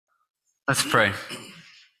Let's pray.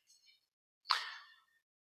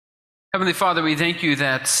 Heavenly Father, we thank you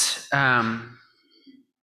that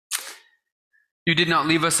you did not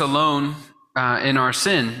leave us alone in our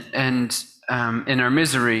sin and in our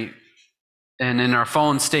misery and in our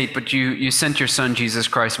fallen state, but you sent your Son, Jesus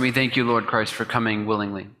Christ. We thank you, Lord Christ, for coming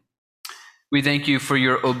willingly. We thank you for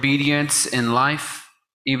your obedience in life,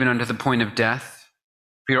 even unto the point of death,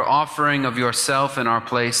 for your offering of yourself in our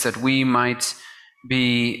place, that we might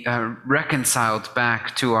be reconciled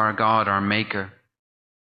back to our God, our Maker.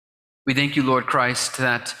 We thank you, Lord Christ,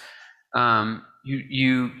 that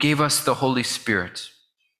you gave us the Holy Spirit,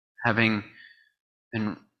 having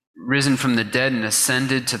been risen from the dead and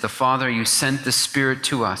ascended to the Father. You sent the Spirit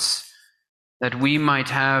to us, that we might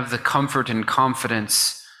have the comfort and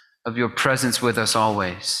confidence of your presence with us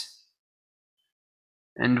always.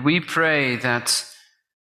 And we pray that,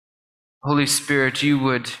 Holy Spirit, you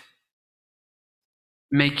would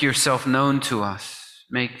make yourself known to us,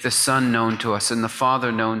 make the Son known to us and the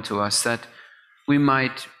Father known to us, that we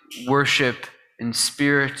might worship in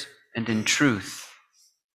spirit and in truth,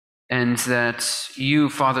 and that you,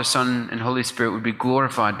 Father, Son, and Holy Spirit, would be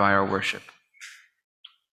glorified by our worship.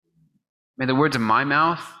 May the words of my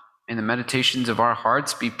mouth and the meditations of our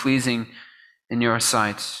hearts be pleasing in your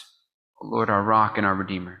sight, O Lord, our rock and our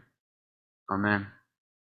Redeemer. Amen.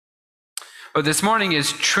 Well, this morning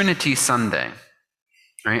is Trinity Sunday,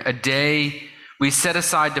 right? A day we set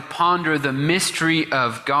aside to ponder the mystery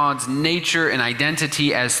of God's nature and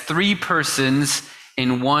identity as three persons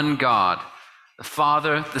in one God, the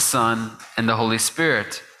Father, the Son, and the Holy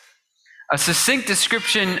Spirit. A succinct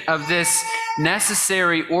description of this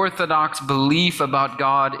necessary orthodox belief about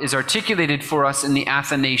God is articulated for us in the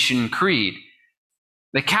Athanasian Creed.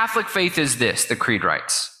 The Catholic faith is this, the Creed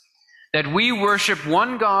writes, that we worship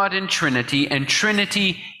one God in Trinity and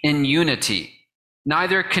Trinity in unity,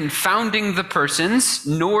 neither confounding the persons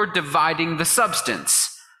nor dividing the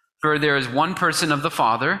substance. For there is one person of the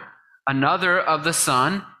Father, another of the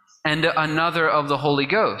Son, and another of the Holy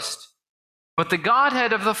Ghost. But the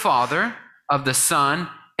Godhead of the Father, of the Son,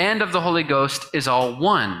 and of the Holy Ghost is all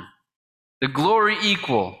one. The glory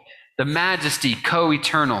equal, the majesty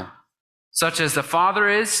co-eternal. Such as the Father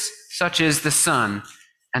is, such is the Son,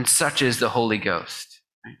 and such is the Holy Ghost.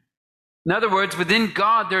 In other words, within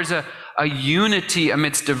God, there's a unity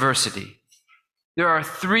amidst diversity. There are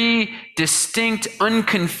three distinct,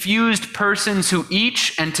 unconfused persons who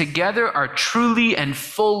each and together are truly and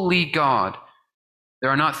fully God.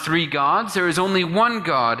 There are not three gods, there is only one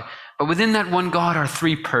God, but within that one God are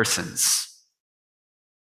three persons.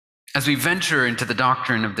 As we venture into the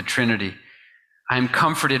doctrine of the Trinity, I am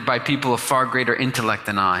comforted by people of far greater intellect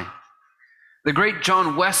than I. The great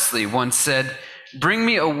John Wesley once said, "Bring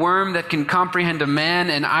me a worm that can comprehend a man,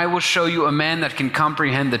 and I will show you a man that can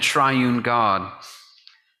comprehend the triune God."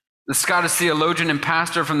 The Scottish theologian and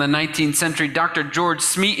pastor from the 19th century, Dr. George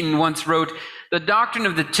Smeaton, once wrote, "The doctrine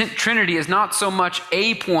of the Trinity is not so much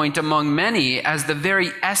a point among many as the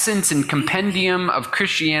very essence and compendium of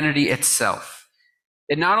Christianity itself.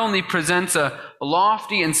 It not only presents a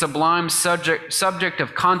lofty and sublime subject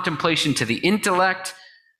of contemplation to the intellect,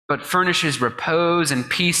 but furnishes repose and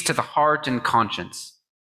peace to the heart and conscience.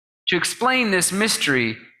 To explain this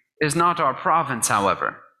mystery is not our province,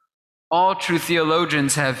 however. All true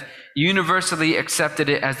theologians have universally accepted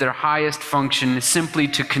it as their highest function, simply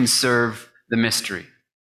to conserve the mystery."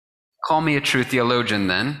 Call me a true theologian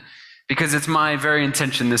then, because it's my very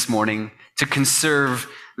intention this morning to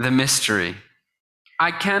conserve the mystery.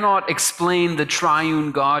 I cannot explain the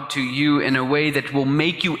triune God to you in a way that will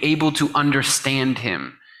make you able to understand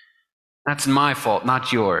him. That's my fault,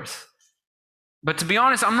 not yours. But to be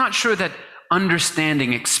honest, I'm not sure that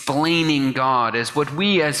understanding, explaining God is what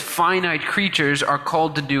we as finite creatures are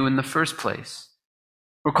called to do in the first place.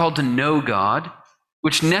 We're called to know God,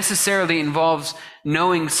 which necessarily involves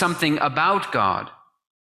knowing something about God.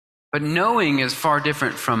 But knowing is far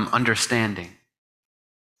different from understanding.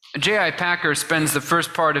 J.I. Packer spends the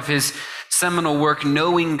first part of his seminal work,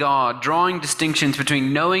 Knowing God, drawing distinctions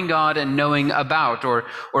between knowing God and knowing about, or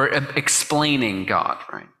explaining God,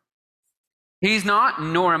 right? He's not,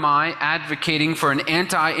 nor am I, advocating for an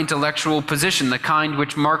anti-intellectual position, the kind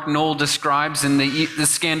which Mark Knoll describes in the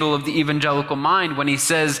Scandal of the Evangelical Mind, when he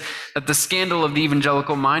says that the scandal of the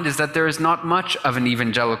evangelical mind is that there is not much of an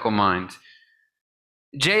evangelical mind.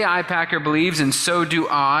 J.I. Packer believes, and so do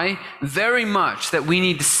I, very much that we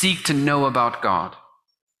need to seek to know about God.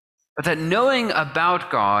 But that knowing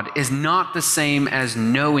about God is not the same as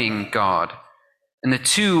knowing God, and the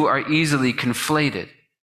two are easily conflated.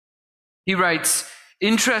 He writes,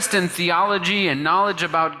 Interest in theology and knowledge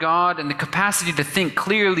about God and the capacity to think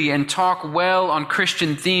clearly and talk well on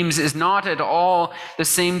Christian themes is not at all the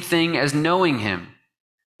same thing as knowing Him.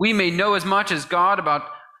 We may know as much as God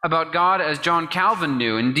about God as John Calvin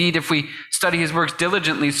knew. Indeed, if we study his works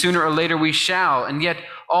diligently, sooner or later we shall, and yet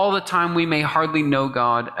all the time we may hardly know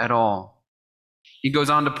God at all. He goes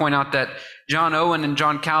on to point out that John Owen and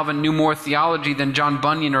John Calvin knew more theology than John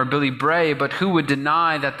Bunyan or Billy Bray, but who would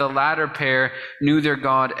deny that the latter pair knew their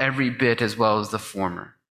God every bit as well as the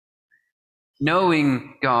former?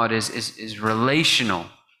 Knowing God is relational. It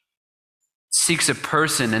seeks a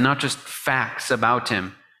person and not just facts about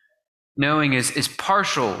him. Knowing is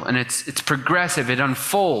partial and it's progressive. It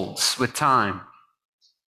unfolds with time.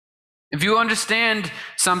 If you understand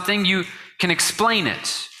something, you can explain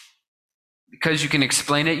it. Because you can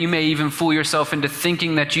explain it, you may even fool yourself into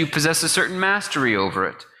thinking that you possess a certain mastery over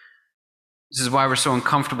it. This is why we're so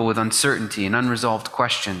uncomfortable with uncertainty and unresolved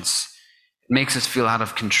questions. It makes us feel out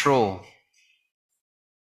of control.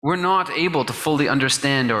 We're not able to fully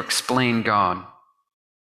understand or explain God.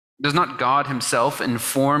 Does not God himself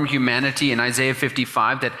inform humanity in Isaiah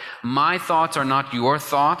 55 that my thoughts are not your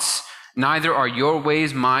thoughts, neither are your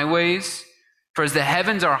ways my ways? For as the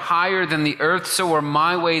heavens are higher than the earth, so are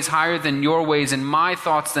my ways higher than your ways, and my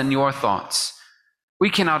thoughts than your thoughts. We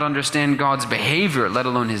cannot understand God's behavior, let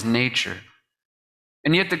alone his nature.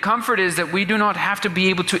 And yet the comfort is that we do not have to be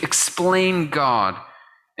able to explain God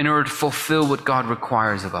in order to fulfill what God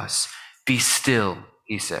requires of us. Be still,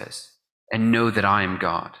 he says, and know that I am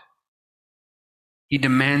God. He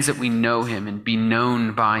demands that we know him and be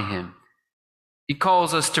known by him. He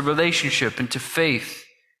calls us to relationship and to faith.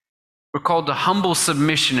 We're called to humble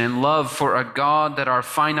submission and love for a God that our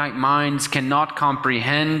finite minds cannot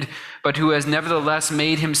comprehend, but who has nevertheless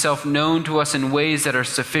made himself known to us in ways that are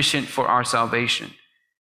sufficient for our salvation.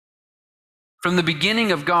 From the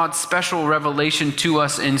beginning of God's special revelation to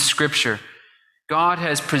us in Scripture, God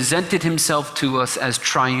has presented himself to us as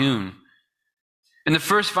triune. In the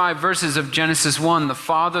first 5 verses of Genesis 1, the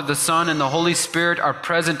Father, the Son, and the Holy Spirit are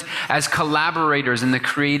present as collaborators in the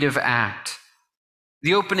creative act.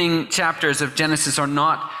 The opening chapters of Genesis are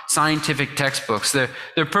not scientific textbooks.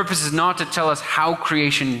 Their purpose is not to tell us how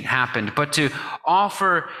creation happened, but to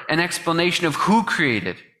offer an explanation of who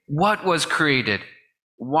created, what was created,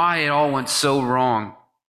 why it all went so wrong.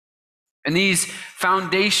 In these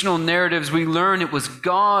foundational narratives, we learn it was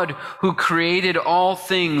God who created all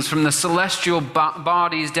things, from the celestial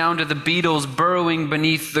bodies down to the beetles burrowing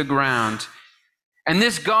beneath the ground. And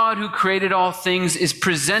this God who created all things is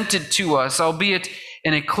presented to us, albeit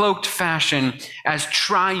in a cloaked fashion, as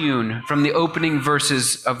triune from the opening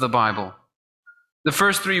verses of the Bible. The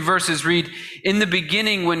first 3 verses read, "In the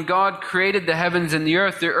beginning, when God created the heavens and the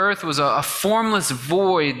earth was a formless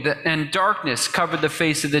void, and darkness covered the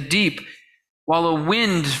face of the deep, while a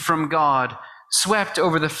wind from God swept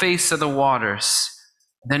over the face of the waters.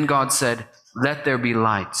 Then God said, 'Let there be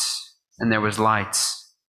lights,' and there was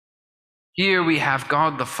lights." Here we have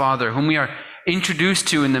God the Father, whom we are introduced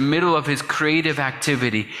to in the middle of his creative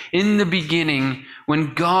activity. In the beginning,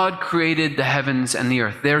 when God created the heavens and the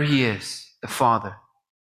earth, there he is, the Father.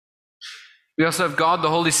 We also have God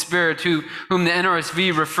the Holy Spirit, whom the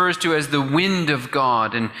NRSV refers to as the wind of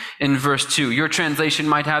God in verse 2. Your translation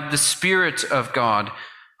might have the Spirit of God,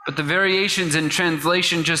 but the variations in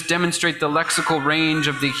translation just demonstrate the lexical range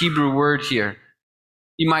of the Hebrew word here.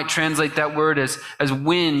 You might translate that word as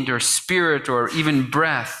wind or spirit or even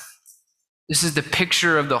breath. This is the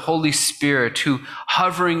picture of the Holy Spirit who's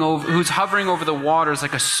hovering over the waters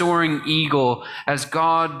like a soaring eagle as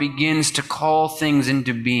God begins to call things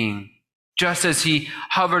into being. Just as he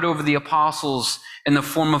hovered over the apostles in the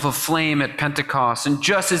form of a flame at Pentecost, and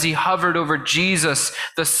just as he hovered over Jesus,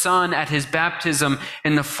 the Son, at his baptism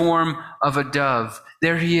in the form of a dove,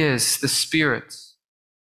 there he is, the Spirit.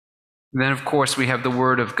 And then, of course, we have the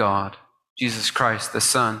Word of God, Jesus Christ, the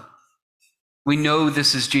Son. We know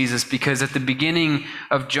this is Jesus because at the beginning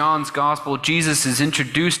of John's Gospel, Jesus is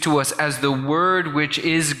introduced to us as the Word which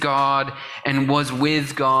is God and was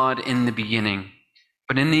with God in the beginning.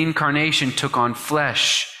 But in the incarnation took on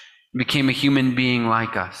flesh and became a human being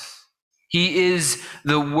like us. He is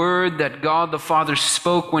the Word that God the Father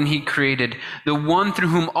spoke when he created, the one through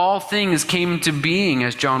whom all things came into being,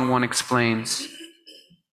 as John 1 explains.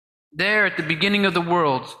 There at the beginning of the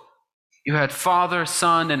world, you had Father,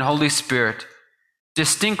 Son, and Holy Spirit,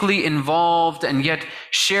 distinctly involved and yet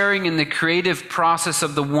sharing in the creative process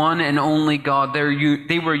of the one and only God.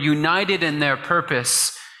 They were united in their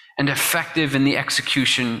purpose and effective in the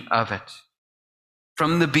execution of it.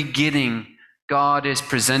 From the beginning, God is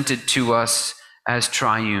presented to us as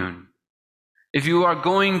triune. If you are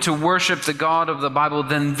going to worship the God of the Bible,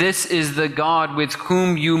 then this is the God with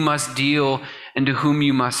whom you must deal and to whom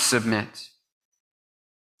you must submit.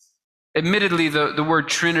 Admittedly, the word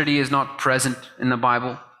Trinity is not present in the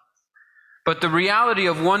Bible, but the reality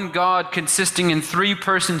of one God consisting in three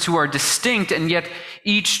persons who are distinct and yet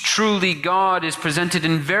each truly God is presented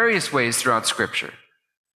in various ways throughout Scripture.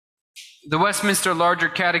 The Westminster Larger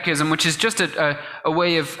Catechism, which is just a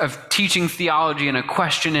way of teaching theology in a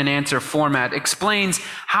question and answer format, explains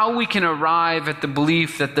how we can arrive at the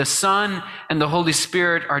belief that the Son and the Holy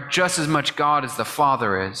Spirit are just as much God as the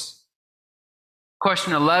Father is.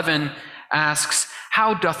 Question 11 asks,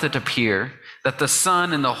 how doth it appear that the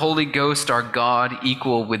Son and the Holy Ghost are God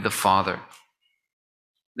equal with the Father?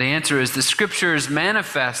 The answer is the Scriptures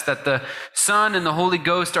manifest that the Son and the Holy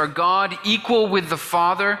Ghost are God equal with the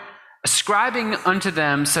Father, ascribing unto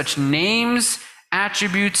them such names,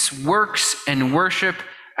 attributes, works, and worship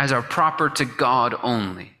as are proper to God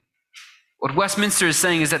only. What Westminster is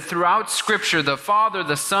saying is that throughout Scripture, the Father,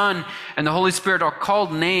 the Son, and the Holy Spirit are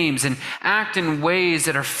called names and act in ways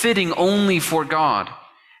that are fitting only for God,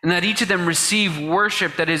 and that each of them receive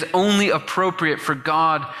worship that is only appropriate for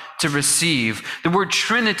God to receive. The word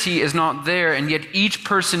Trinity is not there, and yet each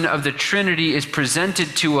person of the Trinity is presented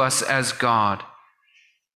to us as God.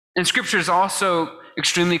 And Scripture is also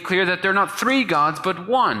extremely clear that they're not three gods, but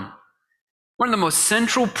one. One of the most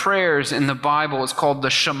central prayers in the Bible is called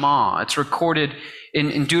the Shema. It's recorded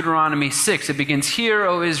in Deuteronomy 6. It begins, "Hear,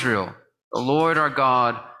 O Israel, the Lord our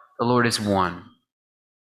God, the Lord is one."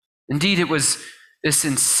 Indeed, it was this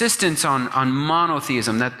insistence on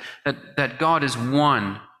monotheism, that God is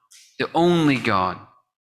one, the only God,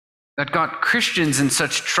 that got Christians in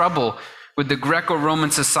such trouble with the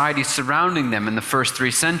Greco-Roman society surrounding them in the first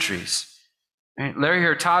 3 centuries. Right? Larry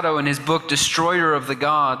Hurtado, in his book Destroyer of the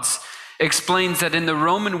Gods, explains that in the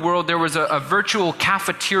Roman world there was a virtual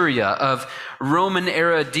cafeteria of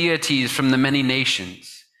Roman-era deities from the many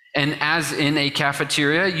nations. And as in a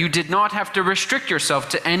cafeteria, you did not have to restrict yourself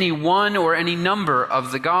to any one or any number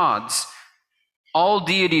of the gods. All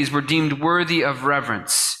deities were deemed worthy of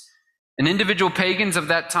reverence. And individual pagans of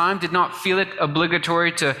that time did not feel it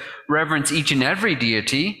obligatory to reverence each and every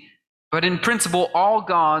deity, but in principle, all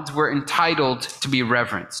gods were entitled to be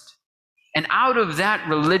reverenced. And out of that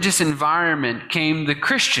religious environment came the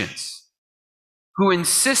Christians, who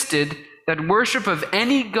insisted that worship of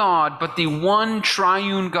any god but the one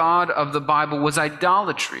triune God of the Bible was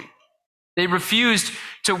idolatry. They refused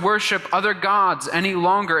to worship other gods any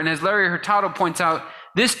longer. And as Larry Hurtado points out,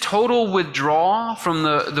 this total withdrawal from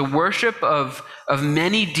the worship of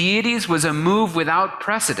many deities was a move without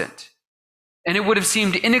precedent. And it would have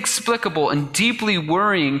seemed inexplicable and deeply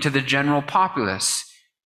worrying to the general populace.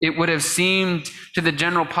 It would have seemed to the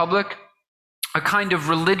general public a kind of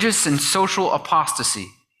religious and social apostasy,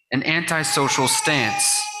 an antisocial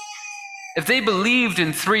stance. If they believed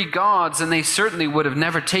in three gods, then they certainly would have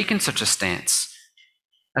never taken such a stance.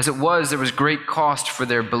 As it was, there was great cost for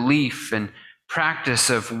their belief and practice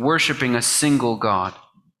of worshiping a single God.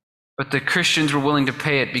 But the Christians were willing to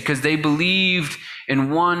pay it because they believed in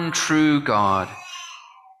one true God,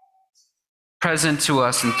 present to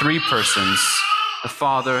us in 3 persons, the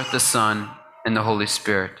Father, the Son, and the Holy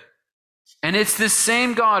Spirit. And it's this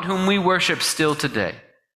same God whom we worship still today.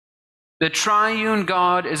 The triune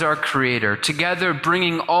God is our creator, together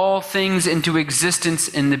bringing all things into existence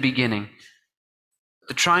in the beginning.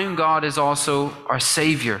 The triune God is also our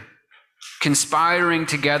Savior, conspiring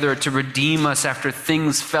together to redeem us after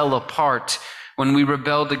things fell apart when we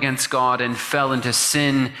rebelled against God and fell into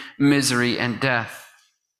sin, misery, and death.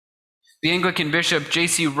 The Anglican bishop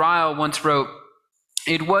J.C. Ryle once wrote,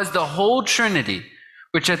 "It was the whole Trinity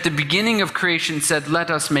which at the beginning of creation said,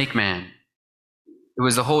 'Let us make man.' It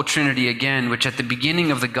was the whole Trinity again, which at the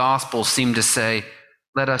beginning of the gospel seemed to say,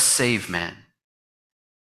 'Let us save man.'"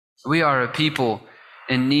 We are a people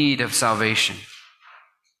in need of salvation.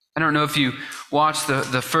 I don't know if you watched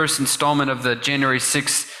the first installment of the January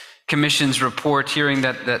 6th Commission's report hearing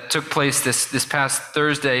that took place this past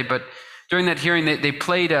Thursday, but during that hearing, they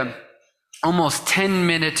played a almost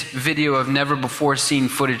 10-minute video of never-before-seen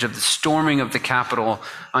footage of the storming of the Capitol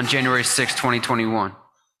on January 6, 2021.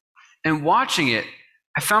 And watching it,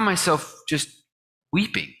 I found myself just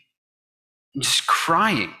weeping, just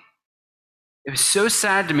crying. It was so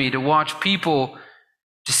sad to me to watch people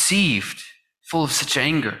deceived, full of such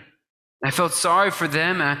anger. And I felt sorry for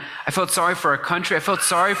them. I felt sorry for our country. I felt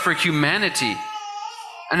sorry for humanity.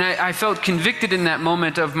 And I felt convicted in that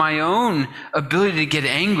moment of my own ability to get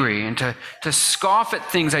angry and to scoff at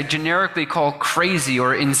things I generically call crazy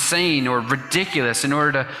or insane or ridiculous in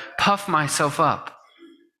order to puff myself up.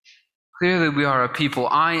 Clearly, we are a people.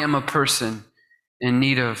 I am a person in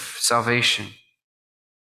need of salvation.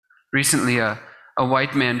 Recently, a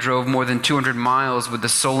white man drove more than 200 miles with the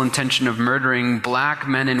sole intention of murdering black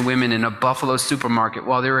men and women in a Buffalo supermarket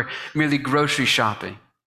while they were merely grocery shopping.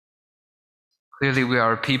 Clearly, we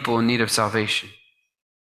are a people in need of salvation.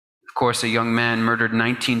 Of course, a young man murdered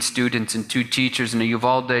 19 students and 2 teachers in a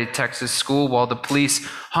Uvalde, Texas school while the police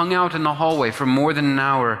hung out in the hallway for more than an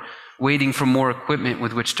hour waiting for more equipment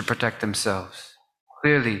with which to protect themselves.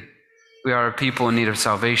 Clearly, we are a people in need of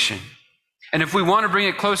salvation. And if we want to bring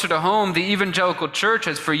it closer to home, the evangelical church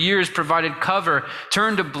has for years provided cover,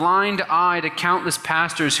 turned a blind eye to countless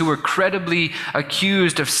pastors who were credibly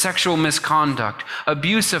accused of sexual misconduct,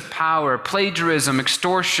 abuse of power, plagiarism,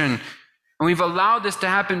 extortion. And we've allowed this to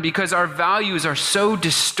happen because our values are so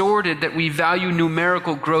distorted that we value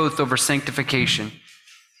numerical growth over sanctification.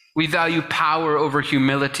 We value power over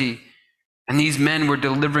humility. And these men were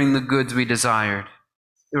delivering the goods we desired.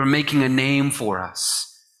 They were making a name for us.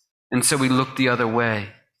 And so we look the other way.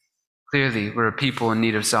 Clearly, we're a people in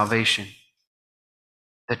need of salvation.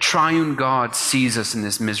 The triune God sees us in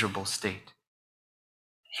this miserable state.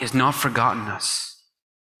 He has not forgotten us.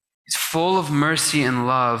 He's full of mercy and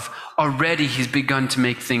love. Already he's begun to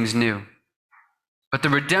make things new. But the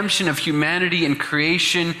redemption of humanity and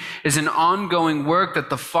creation is an ongoing work that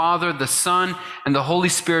the Father, the Son, and the Holy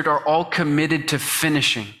Spirit are all committed to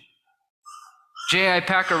finishing. J.I.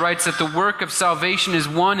 Packer writes that the work of salvation is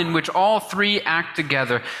one in which all 3 act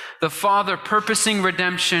together. The Father purposing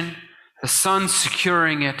redemption, the Son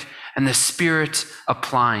securing it, and the Spirit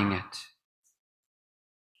applying it.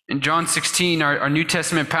 In John 16, our New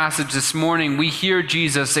Testament passage this morning, we hear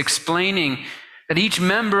Jesus explaining that each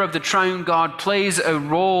member of the triune God plays a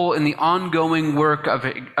role in the ongoing work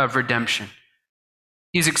of redemption.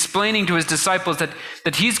 He's explaining to his disciples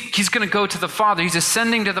that he's going to go to the Father. He's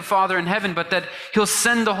ascending to the Father in heaven, but that he'll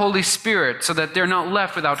send the Holy Spirit so that they're not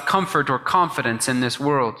left without comfort or confidence in this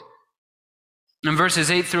world. In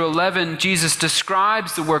verses 8 through 11, Jesus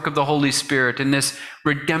describes the work of the Holy Spirit in this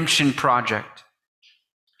redemption project.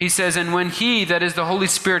 He says, and when he, that is the Holy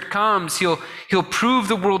Spirit, comes, he'll prove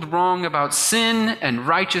the world wrong about sin and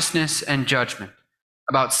righteousness and judgment.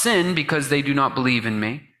 About sin, because they do not believe in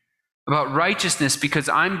me. About righteousness, because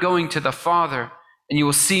I'm going to the Father, and you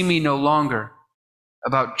will see me no longer.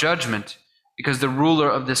 About judgment, because the ruler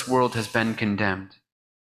of this world has been condemned.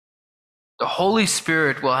 The Holy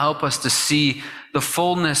Spirit will help us to see the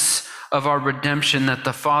fullness of our redemption that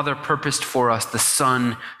the Father purposed for us, the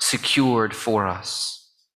Son secured for us.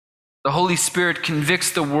 The Holy Spirit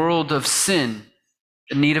convicts the world of sin,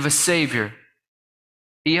 the need of a Savior.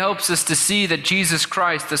 He helps us to see that Jesus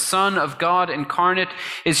Christ, the Son of God incarnate,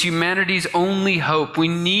 is humanity's only hope. We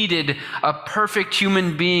needed a perfect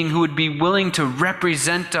human being who would be willing to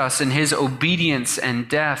represent us in his obedience and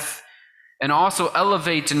death, and also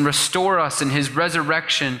elevate and restore us in his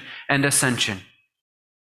resurrection and ascension.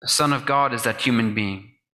 The Son of God is that human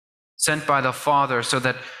being, sent by the Father so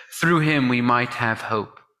that through him we might have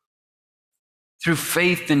hope. Through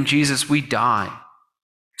faith in Jesus, we die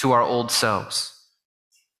to our old selves.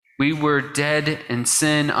 We were dead in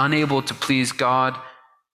sin, unable to please God,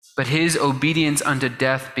 but his obedience unto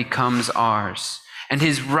death becomes ours, and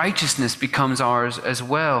his righteousness becomes ours as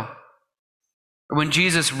well. When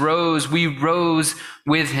Jesus rose, we rose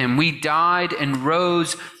with him. We died and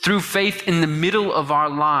rose through faith in the middle of our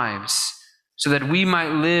lives, so that we might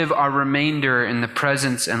live our remainder in the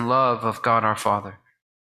presence and love of God our Father.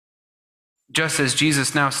 Just as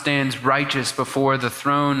Jesus now stands righteous before the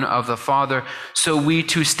throne of the Father, so we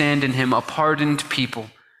too stand in him, a pardoned people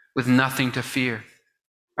with nothing to fear.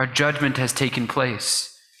 Our judgment has taken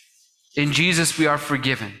place. In Jesus we are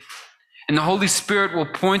forgiven. And the Holy Spirit will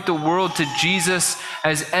point the world to Jesus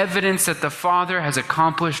as evidence that the Father has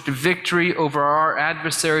accomplished victory over our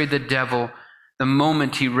adversary, the devil, the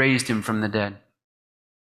moment he raised him from the dead.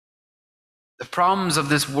 The problems of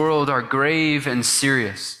this world are grave and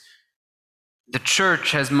serious. The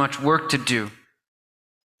church has much work to do.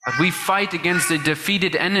 But we fight against a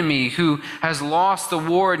defeated enemy who has lost the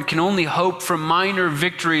war and can only hope for minor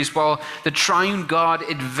victories while the triune God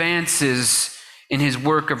advances in his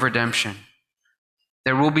work of redemption.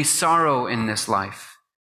 There will be sorrow in this life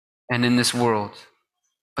and in this world,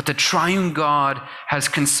 but the triune God has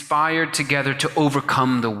conspired together to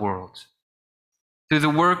overcome the world. Through the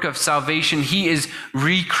work of salvation, he is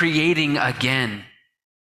recreating again.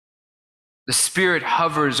 The Spirit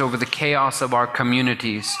hovers over the chaos of our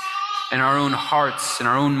communities and our own hearts and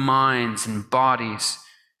our own minds and bodies.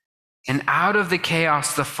 And out of the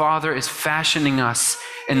chaos, the Father is fashioning us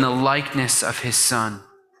in the likeness of his Son.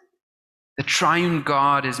 The triune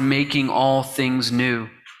God is making all things new.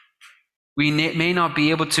 We may not be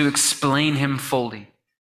able to explain him fully,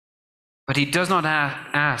 but he does not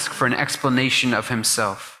ask for an explanation of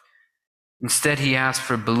himself. Instead, he asks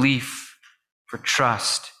for belief, for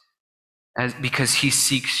trust, because he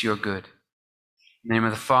seeks your good. In the name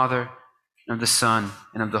of the Father, and of the Son,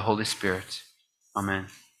 and of the Holy Spirit. Amen.